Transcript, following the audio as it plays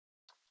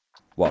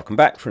Welcome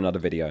back for another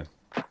video.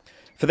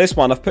 For this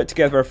one, I've put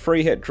together a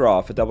free hit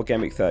draft for double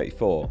Gameweek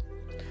 34.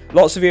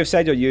 Lots of you have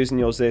said you're using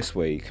yours this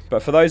week,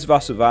 but for those of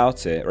us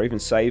without it, or even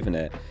saving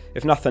it,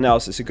 if nothing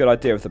else, it's a good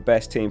idea of the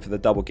best team for the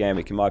double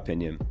Gameweek in my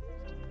opinion.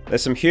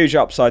 There's some huge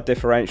upside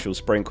differentials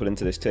sprinkled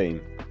into this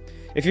team.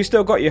 If you've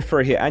still got your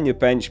free hit and your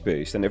bench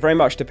boost, then it very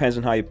much depends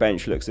on how your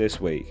bench looks this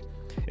week.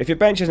 If your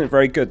bench isn't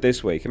very good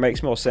this week, it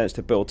makes more sense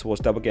to build towards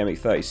double Gameweek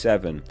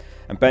 37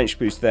 and bench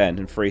boost then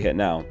and free hit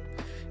now.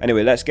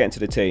 Anyway, let's get into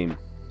the team.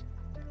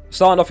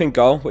 Starting off in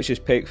goal, which is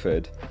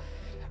Pickford.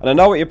 And I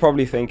know what you're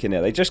probably thinking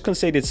here, they just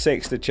conceded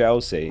 6 to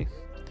Chelsea.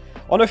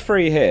 On a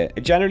free hit,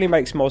 it generally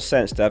makes more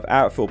sense to have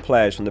outfield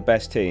players from the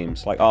best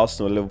teams like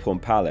Arsenal, Liverpool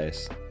and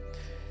Palace.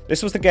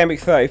 This was the Gameweek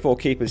 34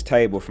 keepers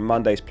table from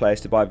Monday's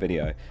players to buy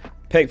video.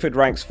 Pickford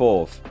ranks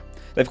 4th.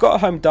 They've got a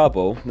home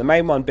double, the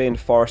main one being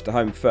Forest at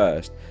home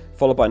first,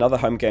 followed by another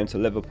home game to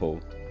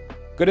Liverpool.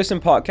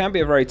 Goodison Park can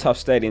be a very tough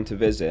stadium to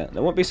visit, and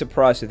I won't be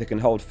surprised if they can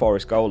hold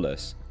Forest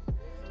goalless.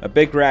 A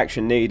big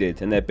reaction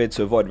needed in their bid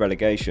to avoid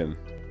relegation.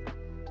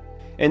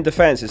 In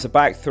defence, it's a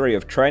back three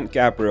of Trent,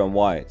 Gabriel and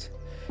White.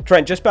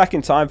 Trent just back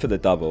in time for the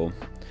double.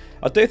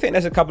 I do think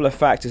there's a couple of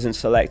factors in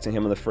selecting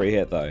him on the free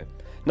hit though.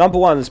 Number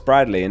 1 is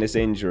Bradley and his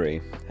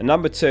injury, and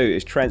number 2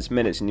 is Trent's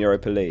minutes in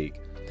Europa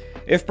League.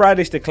 If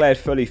Bradley's declared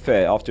fully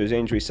fit after his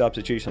injury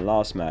substitution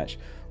last match,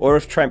 or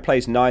if Trent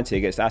plays 90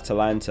 against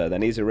Atalanta,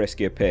 then he's a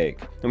riskier pick,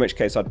 in which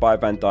case I'd buy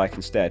Van Dijk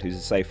instead, who's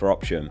a safer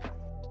option.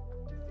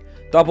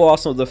 Double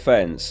Arsenal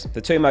defence,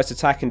 the two most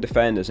attacking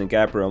defenders in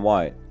Gabriel and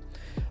White.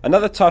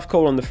 Another tough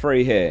call on the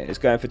free hit is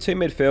going for 2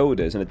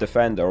 midfielders and a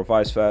defender or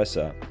vice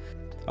versa.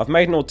 I've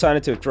made an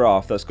alternative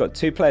draft that's got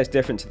 2 players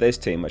different to this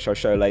team, which I'll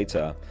show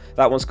later.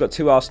 That one's got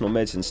 2 Arsenal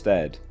mids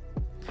instead.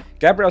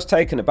 Gabriel's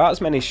taken about as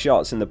many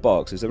shots in the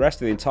box as the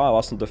rest of the entire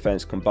Arsenal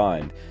defence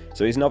combined,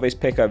 so he's an obvious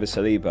pick over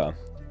Saliba.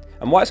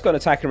 And White's got an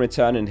attacking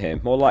return in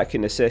him, more likely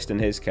an assist in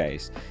his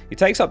case. He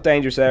takes up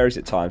dangerous areas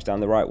at times down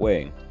the right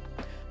wing.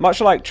 Much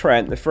like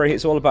Trent, the free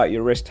hit's all about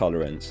your risk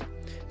tolerance.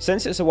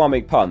 Since it's a 1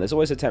 week punt, there's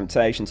always a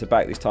temptation to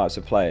back these types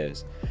of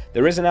players.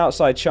 There is an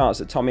outside chance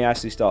that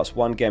Tomiyasu starts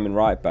one game in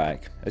right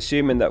back,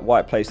 assuming that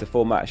White plays the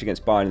full match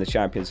against Bayern in the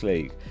Champions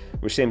League,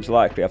 which seems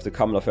likely after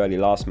coming off early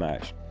last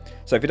match.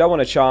 So if you don't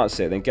want to chance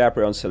it, then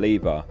Gabriel and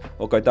Saliba,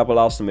 or go double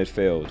Arsenal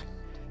midfield.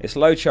 It's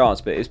low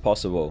chance, but it is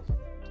possible.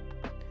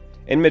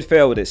 In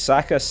midfield, it's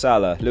Saka,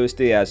 Salah, Luis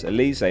Diaz,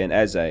 Elise and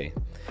Eze.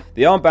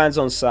 The armband's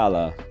on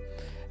Salah.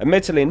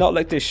 Admittedly, not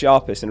looked his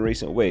sharpest in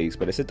recent weeks,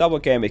 but it's a double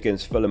game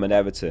against Fulham and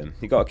Everton.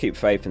 You've got to keep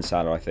faith in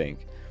Salah, I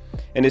think.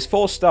 In his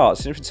 4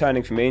 starts since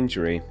returning from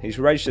injury, he's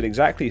registered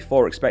exactly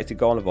 4 expected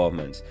goal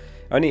involvements.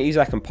 Only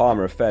Isak and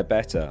Palmer have fared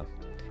better.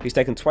 He's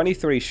taken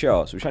 23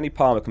 shots, which only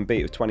Palmer can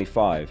beat with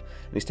 25,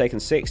 and he's taken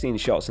 16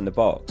 shots in the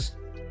box.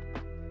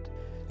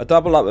 A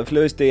double up with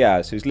Luis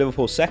Diaz, who's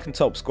Liverpool's second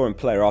top scoring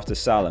player after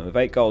Salah, with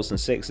 8 goals and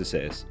 6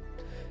 assists.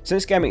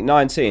 Since Gameweek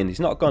 19,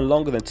 he's not gone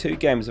longer than 2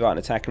 games without an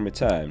attacking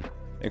return,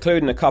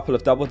 including a couple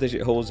of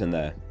double-digit hauls in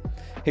there.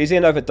 He's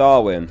in over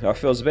Darwin, who I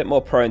feel is a bit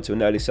more prone to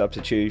an early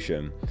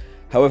substitution.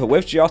 However,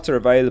 with Jota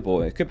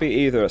available, it could be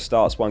either that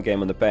starts one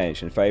game on the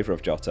bench in favour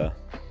of Jota.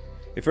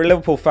 If you're a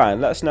Liverpool fan,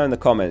 let us know in the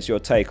comments your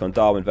take on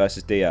Darwin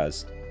versus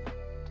Diaz.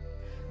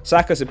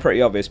 Saka's a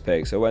pretty obvious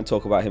pick, so I won't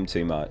talk about him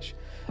too much.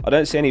 I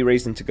don't see any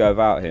reason to go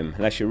without him,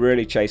 unless you're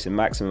really chasing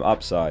maximum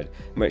upside,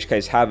 in which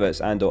case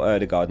Havertz and or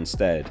Ødegaard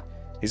instead.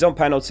 He's on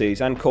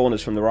penalties and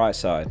corners from the right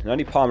side, and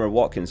only Palmer and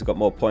Watkins have got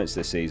more points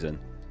this season.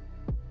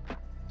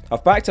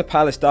 I've backed a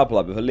Palace double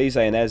up with Elise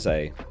and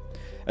Eze.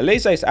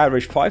 Elise's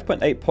averaged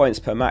 5.8 points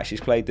per match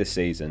he's played this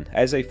season,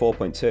 Eze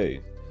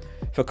 4.2.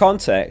 For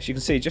context, you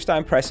can see just how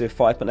impressive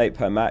 5.8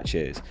 per match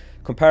is,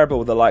 comparable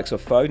with the likes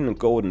of Foden and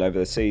Gordon over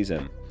the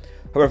season.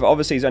 However,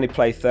 obviously he's only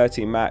played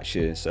 13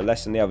 matches, so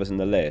less than the others in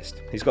the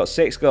list. He's got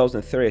 6 goals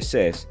and 3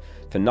 assists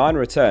for 9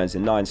 returns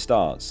in 9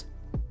 starts.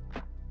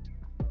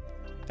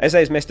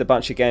 Eze's missed a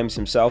bunch of games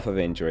himself with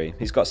injury.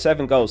 He's got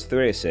 7 goals,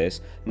 3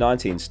 assists,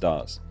 19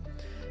 starts.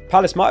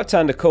 Palace might have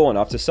turned a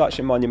corner after such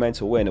a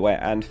monumental win away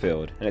at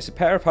Anfield, and it's a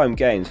pair of home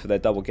games for their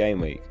double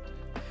game week.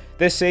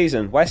 This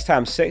season, West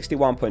Ham's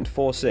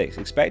 61.46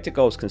 expected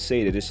goals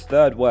conceded is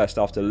 3rd worst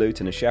after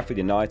Luton and Sheffield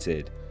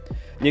United.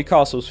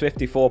 Newcastle's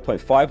 54.51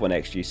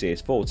 XGC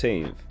is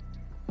 14th.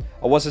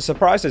 I was as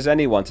surprised as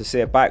anyone to see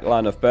a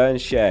backline of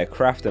Burns, Share,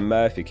 Kraft and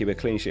Murphy keep a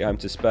clean sheet home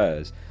to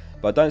Spurs,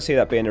 but I don't see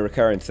that being a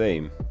recurring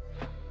theme.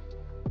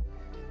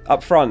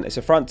 Up front, it's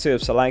a front 2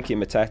 of Solanke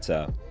and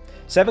Mateta.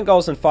 7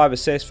 goals and 5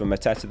 assists from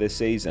Mateta this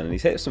season, and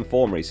he's hit some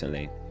form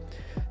recently.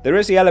 There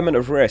is the element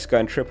of risk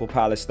going triple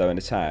Palace though in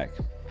attack.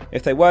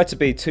 If they were to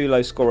be 2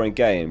 low scoring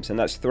games, and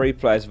that's 3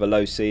 players with a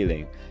low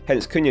ceiling,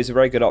 hence Cunha's a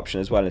very good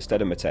option as well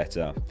instead of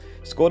Mateta.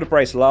 Scored a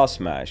brace last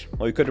match,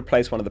 or you could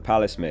replace one of the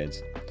Palace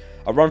mids.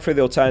 I'll run through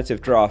the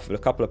alternative draft with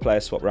a couple of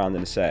players swapped around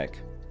in a sec.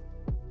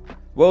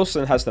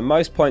 Wilson has the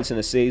most points in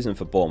the season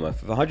for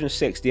Bournemouth, with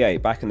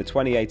 168 back in the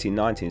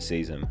 2018-19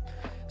 season.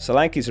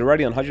 Solanke's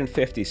already on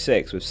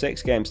 156 with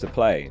 6 games to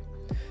play.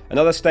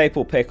 Another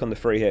staple pick on the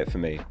free hit for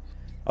me.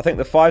 I think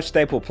the 5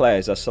 staple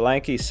players are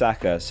Solanke,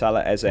 Saka,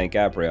 Salah, Eze and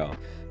Gabriel.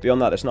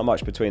 Beyond that, there's not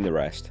much between the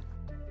rest.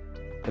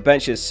 The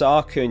bench is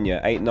Sarr, Cunha,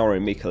 8 Nori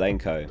and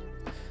Mykolenko.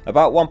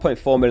 About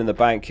 1.4 million in the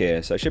bank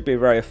here, so it should be a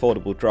very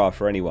affordable draft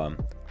for anyone.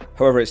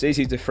 However, it's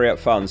easy to free up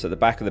funds at the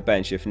back of the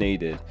bench if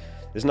needed.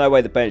 There's no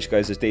way the bench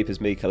goes as deep as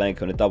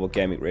Mykolenko in a double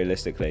game week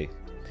realistically.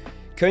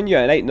 Cunha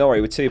and 8 Nori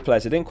were 2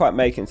 players that didn't quite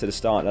make it into the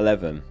starting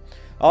 11.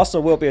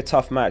 Arsenal will be a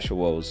tough match for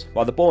Wolves,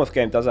 while the Bournemouth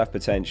game does have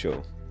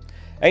potential.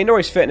 8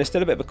 Nori's fitness is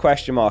still a bit of a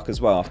question mark as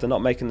well after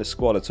not making the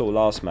squad at all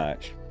last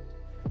match.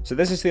 So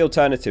this is the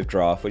alternative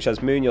draft, which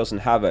has Munoz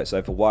and Havertz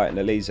over White and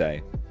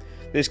Elise.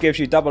 This gives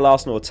you double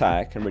Arsenal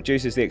attack and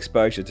reduces the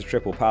exposure to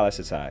triple Palace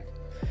attack.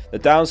 The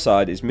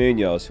downside is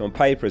Munoz, who on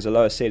paper is a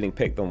lower ceiling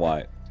pick than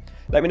White.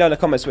 Let me know in the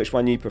comments which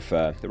one you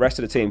prefer. The rest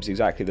of the team is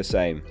exactly the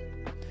same.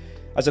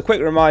 As a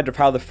quick reminder of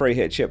how the free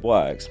hit chip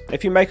works,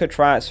 if you make a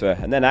transfer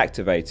and then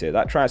activate it,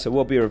 that transfer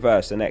will be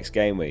reversed the next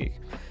game week.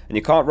 And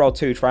you can't roll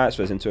 2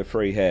 transfers into a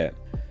free hit.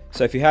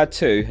 So if you had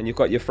 2 and you've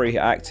got your free hit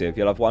active,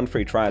 you'll have 1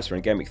 free transfer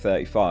in Gameweek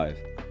 35.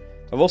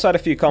 I've also had a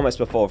few comments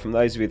before from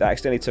those of you that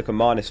accidentally took a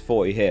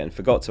 -40 hit and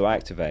forgot to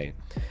activate.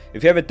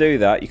 If you ever do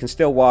that, you can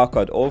still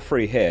wildcard all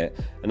free hit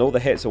and all the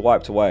hits are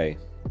wiped away.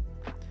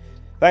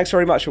 Thanks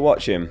very much for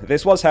watching. If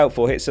this was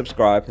helpful, hit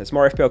subscribe. There's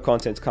more FPL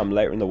content to come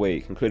later in the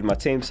week, including my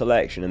team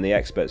selection and the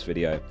experts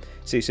video.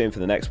 See you soon for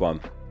the next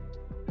one.